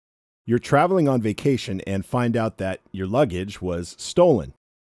You're traveling on vacation and find out that your luggage was stolen.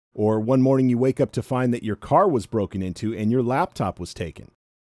 Or one morning you wake up to find that your car was broken into and your laptop was taken.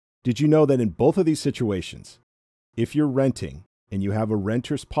 Did you know that in both of these situations, if you're renting and you have a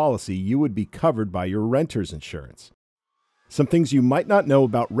renter's policy, you would be covered by your renter's insurance? Some things you might not know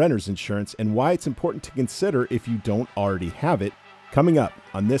about renter's insurance and why it's important to consider if you don't already have it, coming up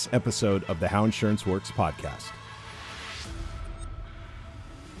on this episode of the How Insurance Works podcast.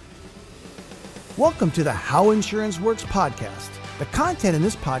 Welcome to the How Insurance Works podcast. The content in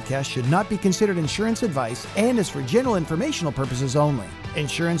this podcast should not be considered insurance advice and is for general informational purposes only.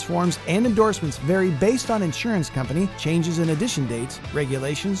 Insurance forms and endorsements vary based on insurance company, changes in addition dates,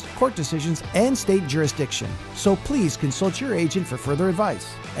 regulations, court decisions, and state jurisdiction. So please consult your agent for further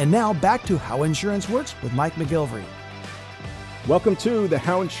advice. And now back to How Insurance Works with Mike McGilvery. Welcome to the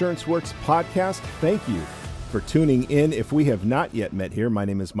How Insurance Works podcast. Thank you for tuning in. If we have not yet met here, my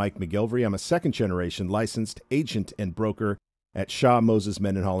name is Mike McGilvery. I'm a second-generation licensed agent and broker at Shaw, Moses,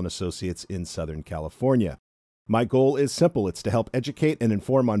 Mendenhall & Associates in Southern California. My goal is simple. It's to help educate and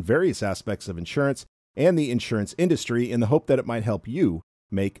inform on various aspects of insurance and the insurance industry in the hope that it might help you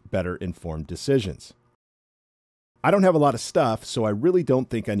make better informed decisions. I don't have a lot of stuff, so I really don't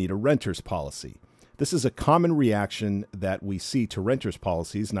think I need a renter's policy. This is a common reaction that we see to renter's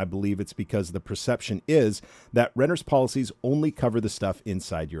policies, and I believe it's because the perception is that renter's policies only cover the stuff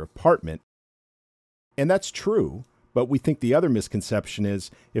inside your apartment. And that's true, but we think the other misconception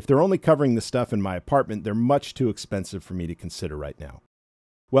is if they're only covering the stuff in my apartment, they're much too expensive for me to consider right now.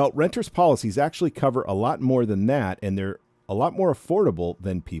 Well, renter's policies actually cover a lot more than that, and they're a lot more affordable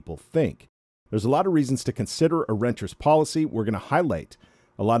than people think. There's a lot of reasons to consider a renter's policy. We're going to highlight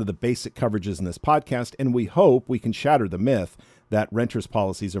a lot of the basic coverages in this podcast, and we hope we can shatter the myth that renter's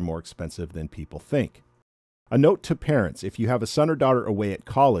policies are more expensive than people think. A note to parents: if you have a son or daughter away at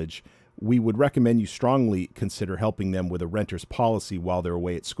college, we would recommend you strongly consider helping them with a renter's policy while they're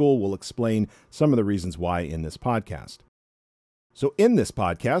away at school. We'll explain some of the reasons why in this podcast. So in this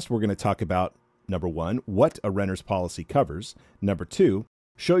podcast, we're going to talk about, number one, what a renter's policy covers. Number two,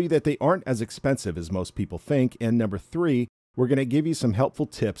 show you that they aren't as expensive as most people think. And number three, we're going to give you some helpful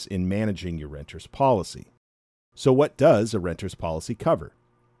tips in managing your renter's policy. So what does a renter's policy cover?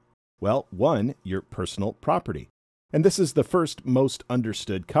 Well, one, your personal property. And this is the first most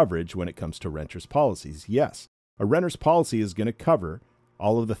understood coverage when it comes to renter's policies. Yes, a renter's policy is going to cover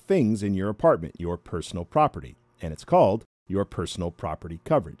all of the things in your apartment, your personal property, and it's called your personal property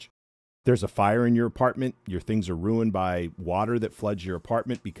coverage. There's a fire in your apartment, your things are ruined by water that floods your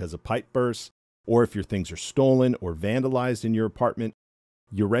apartment because a pipe bursts, or if your things are stolen or vandalized in your apartment,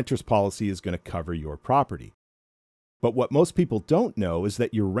 your renter's policy is going to cover your property. But what most people don't know is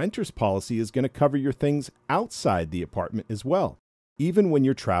that your renter's policy is going to cover your things outside the apartment as well, even when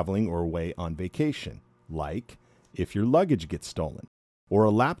you're traveling or away on vacation, like if your luggage gets stolen or a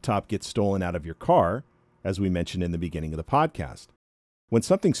laptop gets stolen out of your car, as we mentioned in the beginning of the podcast. When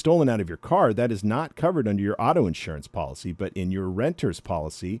something's stolen out of your car, that is not covered under your auto insurance policy, but in your renter's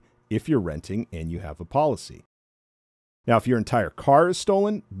policy if you're renting and you have a policy. Now, if your entire car is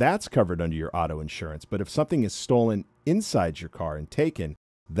stolen, that's covered under your auto insurance. But if something is stolen inside your car and taken,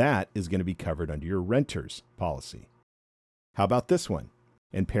 that is going to be covered under your renter's policy. How about this one?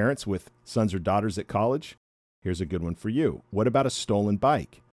 And parents with sons or daughters at college, here's a good one for you. What about a stolen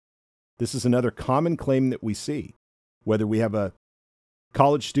bike? This is another common claim that we see. Whether we have a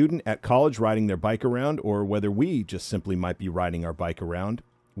college student at college riding their bike around, or whether we just simply might be riding our bike around,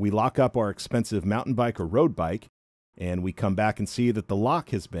 we lock up our expensive mountain bike or road bike, and we come back and see that the lock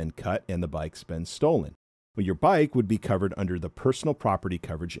has been cut and the bike's been stolen. Well, your bike would be covered under the personal property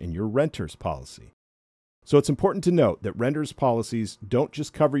coverage in your renter's policy. So it's important to note that renter's policies don't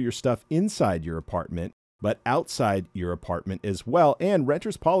just cover your stuff inside your apartment, but outside your apartment as well. And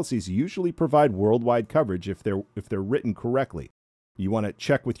renter's policies usually provide worldwide coverage if they're written correctly. You want to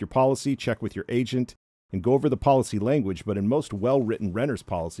check with your policy, check with your agent, and go over the policy language, but in most well-written renter's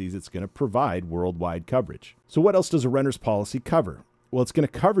policies, it's going to provide worldwide coverage. So what else does a renter's policy cover? Well, it's going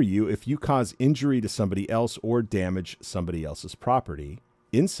to cover you if you cause injury to somebody else or damage somebody else's property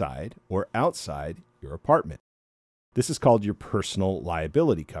inside or outside your apartment. This is called your personal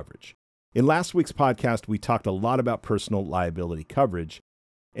liability coverage. In last week's podcast, we talked a lot about personal liability coverage,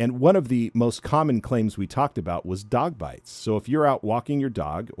 and one of the most common claims we talked about was dog bites. So if you're out walking your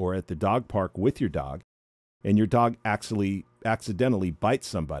dog or at the dog park with your dog, and your dog accidentally bites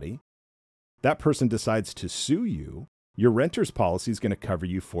somebody, that person decides to sue you, your renter's policy is going to cover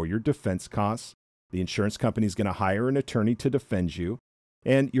you for your defense costs. The insurance company is going to hire an attorney to defend you,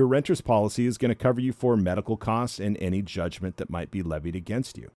 and your renter's policy is going to cover you for medical costs and any judgment that might be levied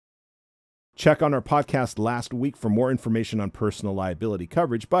against you. Check on our podcast last week for more information on personal liability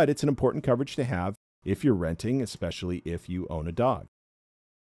coverage, but it's an important coverage to have if you're renting, especially if you own a dog.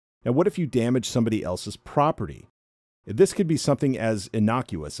 Now, what if you damage somebody else's property? This could be something as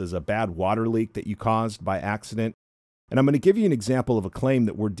innocuous as a bad water leak that you caused by accident. And I'm going to give you an example of a claim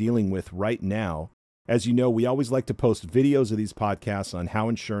that we're dealing with right now. As you know, we always like to post videos of these podcasts on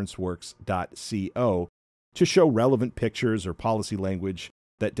howinsurancesworks.co to show relevant pictures or policy language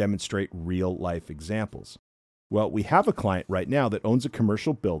that demonstrate real-life examples. Well, we have a client right now that owns a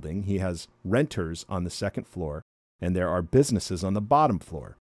commercial building. He has renters on the second floor, and there are businesses on the bottom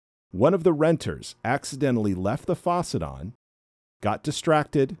floor. One of the renters accidentally left the faucet on, got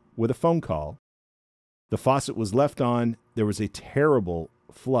distracted with a phone call. The faucet was left on. There was a terrible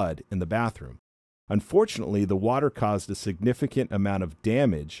flood in the bathroom. Unfortunately, the water caused a significant amount of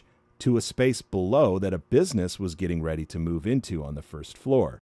damage to a space below that a business was getting ready to move into on the first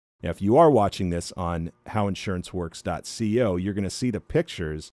floor. Now, if you are watching this on howinsurancesworks.co, you're going to see the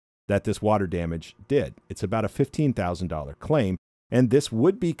pictures that this water damage did. It's about a $15,000 claim, and this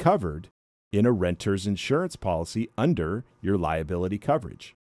would be covered in a renter's insurance policy under your liability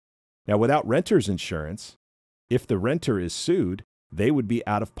coverage. Now, without renter's insurance, if the renter is sued, they would be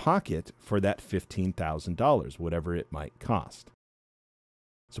out of pocket for that $15,000, whatever it might cost.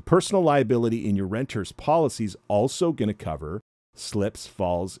 So personal liability in your renter's policy is also going to cover slips,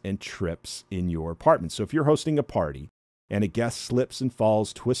 falls, and trips in your apartment. So if you're hosting a party and a guest slips and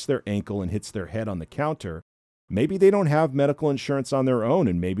falls, twists their ankle, and hits their head on the counter, maybe they don't have medical insurance on their own,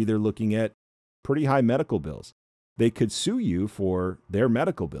 and maybe they're looking at pretty high medical bills. They could sue you for their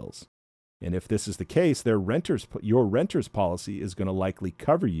medical bills. And if this is the case, your renter's policy is going to likely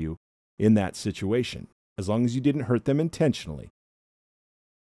cover you in that situation, as long as you didn't hurt them intentionally.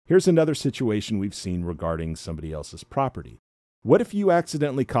 Here's another situation we've seen regarding somebody else's property. What if you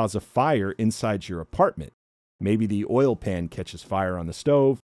accidentally cause a fire inside your apartment? Maybe the oil pan catches fire on the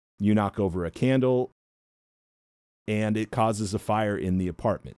stove, you knock over a candle, and it causes a fire in the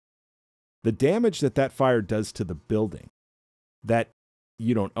apartment. The damage that fire does to the building, that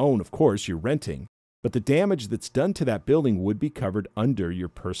you don't own, of course, you're renting, but the damage that's done to that building would be covered under your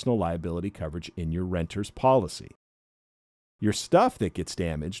personal liability coverage in your renter's policy. Your stuff that gets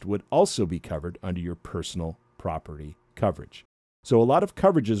damaged would also be covered under your personal property coverage. So a lot of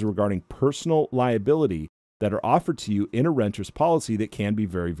coverages regarding personal liability that are offered to you in a renter's policy that can be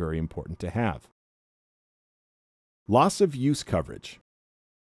very, very important to have. Loss of use coverage.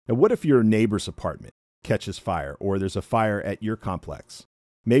 Now, what if your neighbor's apartment catches fire, or there's a fire at your complex?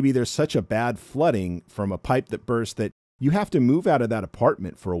 Maybe there's such a bad flooding from a pipe that burst that you have to move out of that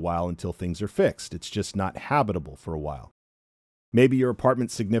apartment for a while until things are fixed. It's just not habitable for a while. Maybe your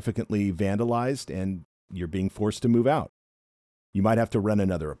apartment's significantly vandalized and you're being forced to move out. You might have to rent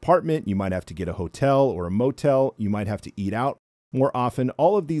another apartment. You might have to get a hotel or a motel. You might have to eat out more often.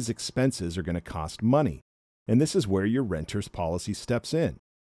 All of these expenses are going to cost money. And this is where your renter's policy steps in.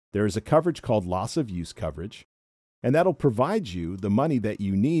 There is a coverage called loss of use coverage, and that'll provide you the money that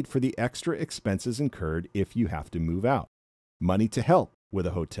you need for the extra expenses incurred if you have to move out. Money to help with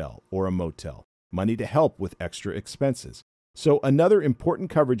a hotel or a motel. Money to help with extra expenses. So another important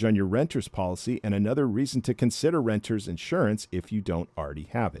coverage on your renter's policy, and another reason to consider renter's insurance if you don't already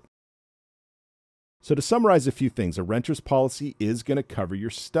have it. So to summarize a few things, a renter's policy is going to cover your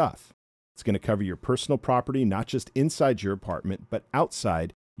stuff. It's going to cover your personal property, not just inside your apartment, but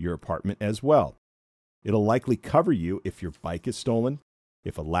outside your apartment as well. It'll likely cover you if your bike is stolen,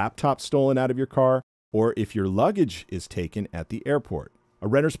 if a laptop's stolen out of your car, or if your luggage is taken at the airport. A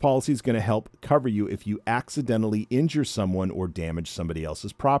renter's policy is going to help cover you if you accidentally injure someone or damage somebody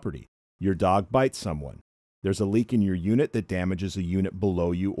else's property. Your dog bites someone. There's a leak in your unit that damages a unit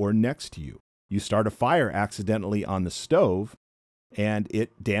below you or next to you. You start a fire accidentally on the stove, and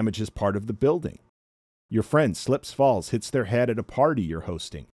it damages part of the building. Your friend slips, falls, hits their head at a party you're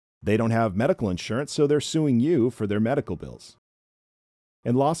hosting. They don't have medical insurance, so they're suing you for their medical bills.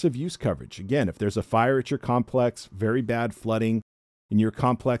 And loss of use coverage. Again, if there's a fire at your complex, very bad flooding, and your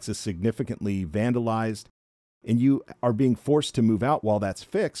complex is significantly vandalized, and you are being forced to move out while that's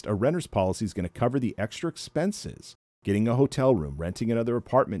fixed, a renter's policy is going to cover the extra expenses, getting a hotel room, renting another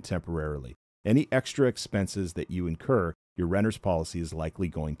apartment temporarily. Any extra expenses that you incur, your renter's policy is likely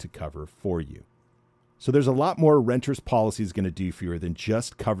going to cover for you. So there's a lot more a renter's policy is going to do for you than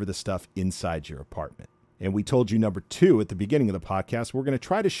just cover the stuff inside your apartment. And we told you number 2 at the beginning of the podcast, we're going to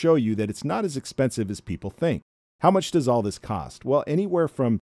try to show you that it's not as expensive as people think. How much does all this cost? Well, anywhere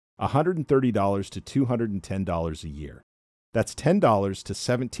from $130 to $210 a year. That's $10 to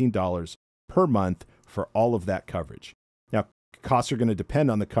 $17 per month for all of that coverage. Now, Costs are going to depend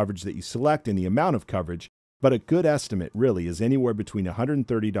on the coverage that you select and the amount of coverage, but a good estimate really is anywhere between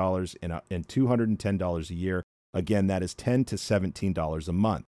 $130 and $210 a year. Again, that is $10 to $17 a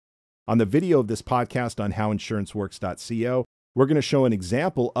month. On the video of this podcast on howinsurancesworks.co, we're going to show an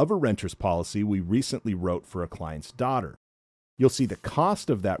example of a renter's policy we recently wrote for a client's daughter. You'll see the cost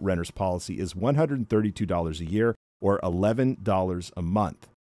of that renter's policy is $132 a year or $11 a month.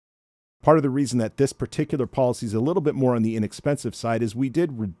 Part of the reason that this particular policy is a little bit more on the inexpensive side is we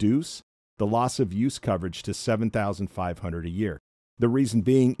did reduce the loss of use coverage to $7,500 a year. The reason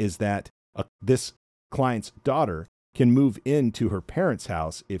being is that this client's daughter can move into her parents'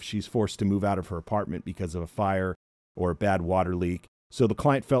 house if she's forced to move out of her apartment because of a fire or a bad water leak. So the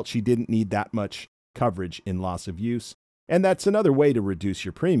client felt she didn't need that much coverage in loss of use. And that's another way to reduce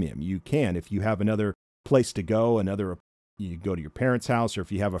your premium. You can, if you have another place to go, you go to your parents' house, or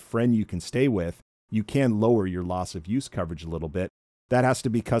if you have a friend you can stay with, you can lower your loss of use coverage a little bit. That has to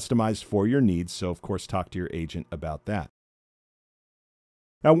be customized for your needs. So of course, talk to your agent about that.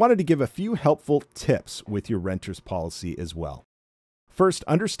 Now, I wanted to give a few helpful tips with your renter's policy as well. First,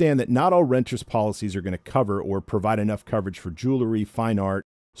 understand that not all renter's policies are going to cover or provide enough coverage for jewelry, fine art,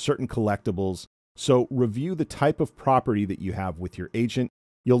 certain collectibles. So review the type of property that you have with your agent.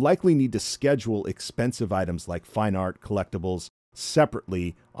 You'll likely need to schedule expensive items like fine art, collectibles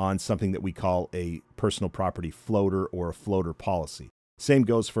separately on something that we call a personal property floater or a floater policy. Same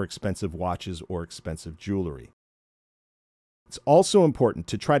goes for expensive watches or expensive jewelry. It's also important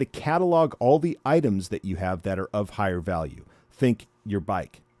to try to catalog all the items that you have that are of higher value. Think your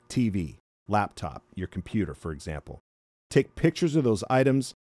bike, TV, laptop, your computer, for example. Take pictures of those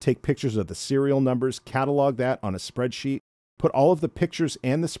items, take pictures of the serial numbers, catalog that on a spreadsheet, put all of the pictures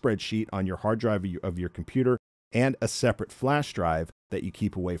and the spreadsheet on your hard drive of your computer and a separate flash drive that you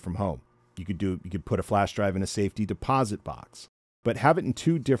keep away from home. You could put a flash drive in a safety deposit box, but have it in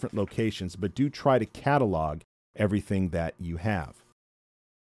 2 different locations, but do try to catalog everything that you have.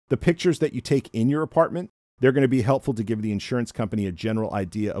 The pictures that you take in your apartment, they're going to be helpful to give the insurance company a general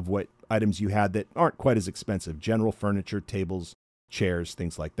idea of what items you had that aren't quite as expensive, general furniture, tables, chairs,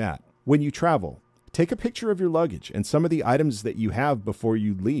 things like that. When you travel, take a picture of your luggage and some of the items that you have before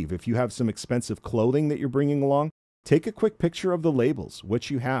you leave. If you have some expensive clothing that you're bringing along, take a quick picture of the labels, what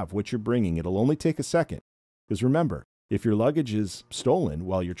you have, what you're bringing. It'll only take a second. Because remember, if your luggage is stolen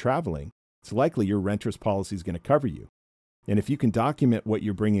while you're traveling, it's likely your renter's policy is going to cover you. And if you can document what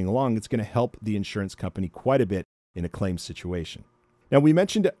you're bringing along, it's going to help the insurance company quite a bit in a claims situation. Now, we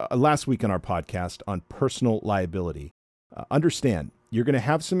mentioned last week on our podcast on personal liability. Understand, you're going to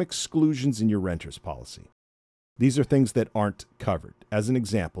have some exclusions in your renter's policy. These are things that aren't covered. As an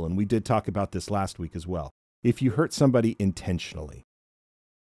example, and we did talk about this last week as well, if you hurt somebody intentionally,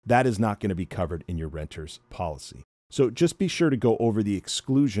 that is not going to be covered in your renter's policy. So just be sure to go over the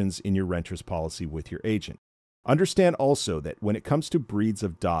exclusions in your renter's policy with your agent. Understand also that when it comes to breeds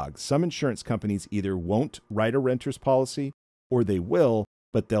of dogs, some insurance companies either won't write a renter's policy or they will,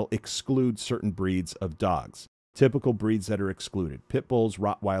 but they'll exclude certain breeds of dogs. Typical breeds that are excluded: Pit Bulls,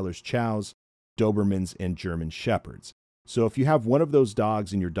 Rottweilers, Chows, Dobermans, and German Shepherds. So if you have one of those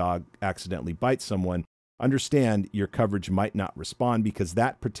dogs and your dog accidentally bites someone, understand your coverage might not respond because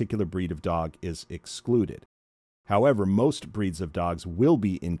that particular breed of dog is excluded. However, most breeds of dogs will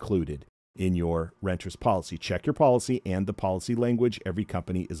be included in your renter's policy. Check your policy and the policy language. Every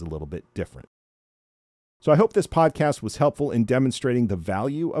company is a little bit different. So I hope this podcast was helpful in demonstrating the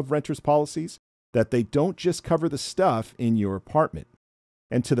value of renter's policies, that they don't just cover the stuff in your apartment.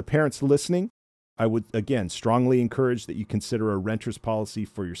 And to the parents listening, I would, again, strongly encourage that you consider a renter's policy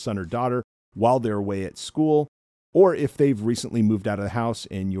for your son or daughter while they're away at school, or if they've recently moved out of the house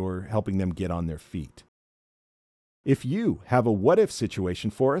and you're helping them get on their feet. If you have a what-if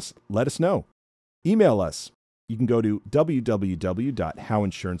situation for us, let us know. Email us. You can go to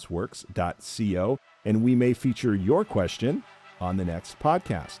www.howinsurancesworks.co, and we may feature your question on the next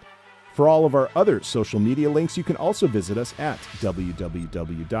podcast. For all of our other social media links, you can also visit us at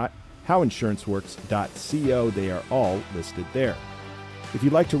www.howinsurancesworks.co. They are all listed there. If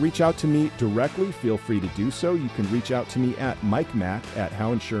you'd like to reach out to me directly, feel free to do so. You can reach out to me at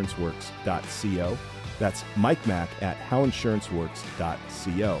mikemac@howinsurancesworks.co. That's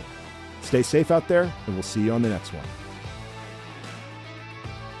mikemac@howinsurancesworks.co. Stay safe out there, and we'll see you on the next one.